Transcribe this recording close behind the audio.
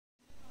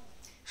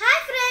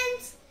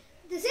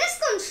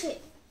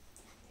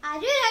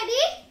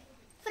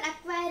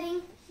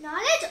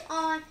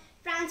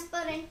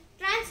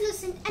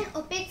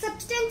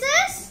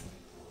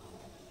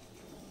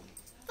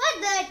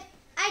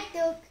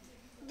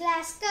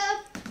glass cup,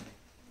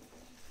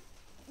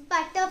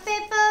 butter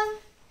paper,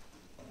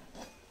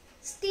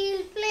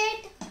 steel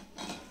plate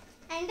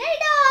and a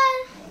doll.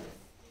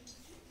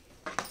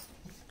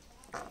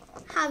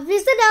 How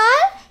is the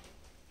doll?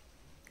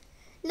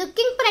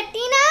 Looking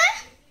pretty, na?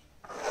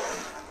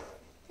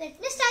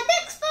 Let me start the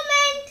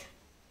experiment.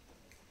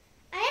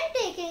 I am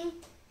taking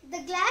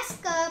the glass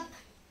cup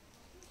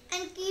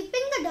and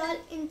keeping the doll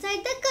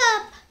inside the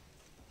cup.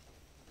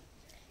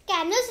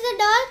 Can you see the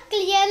doll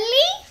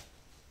clearly?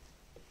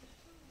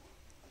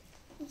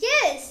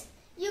 Yes,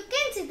 you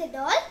can see the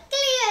doll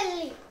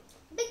clearly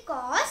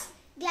because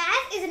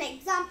glass is an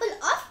example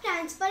of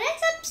transparent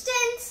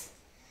substance.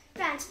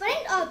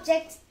 Transparent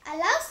objects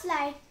allow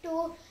light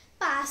to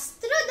pass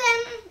through them.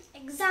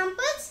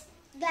 Examples: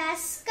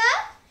 glass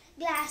cup,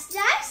 glass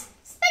jars,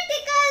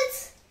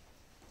 spectacles.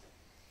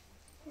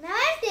 Now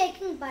I am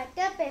taking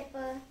butter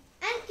paper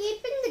and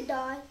keeping the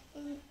doll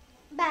in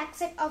back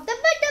side of the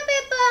butter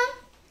paper.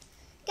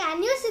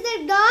 Can you see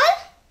the doll?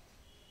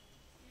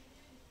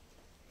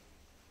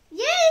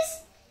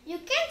 Yes, you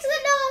can see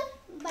the doll,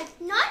 but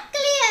not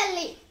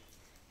clearly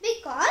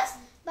because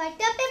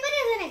butter paper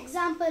is an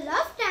example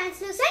of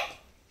translucent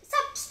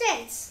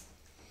substance.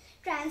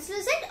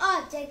 Translucent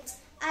objects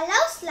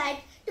allow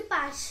light to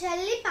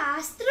partially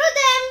pass through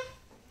them.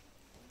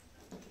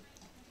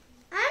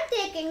 I am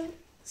taking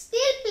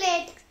steel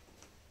plate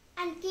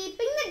and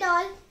keeping the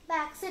doll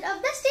backside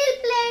of the steel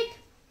plate.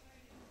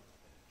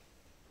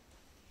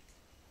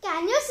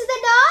 Can you see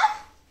the doll?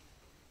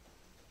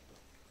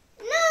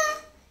 No,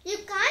 you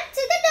can't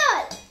see the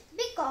doll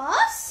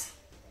because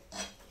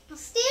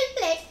steel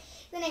plate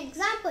is an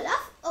example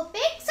of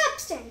opaque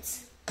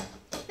substance.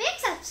 Opaque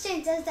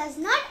substances does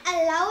not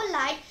allow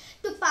light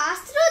to pass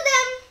through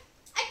them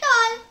at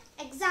all.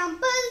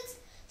 Examples: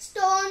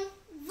 stone,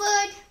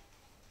 wood.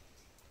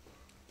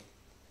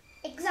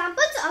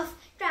 Examples of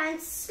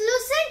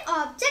translucent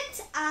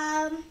objects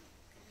are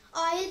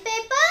oil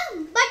paper,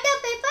 butter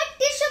paper,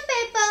 tissue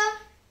paper.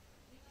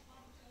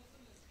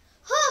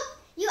 Hope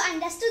you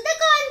understood the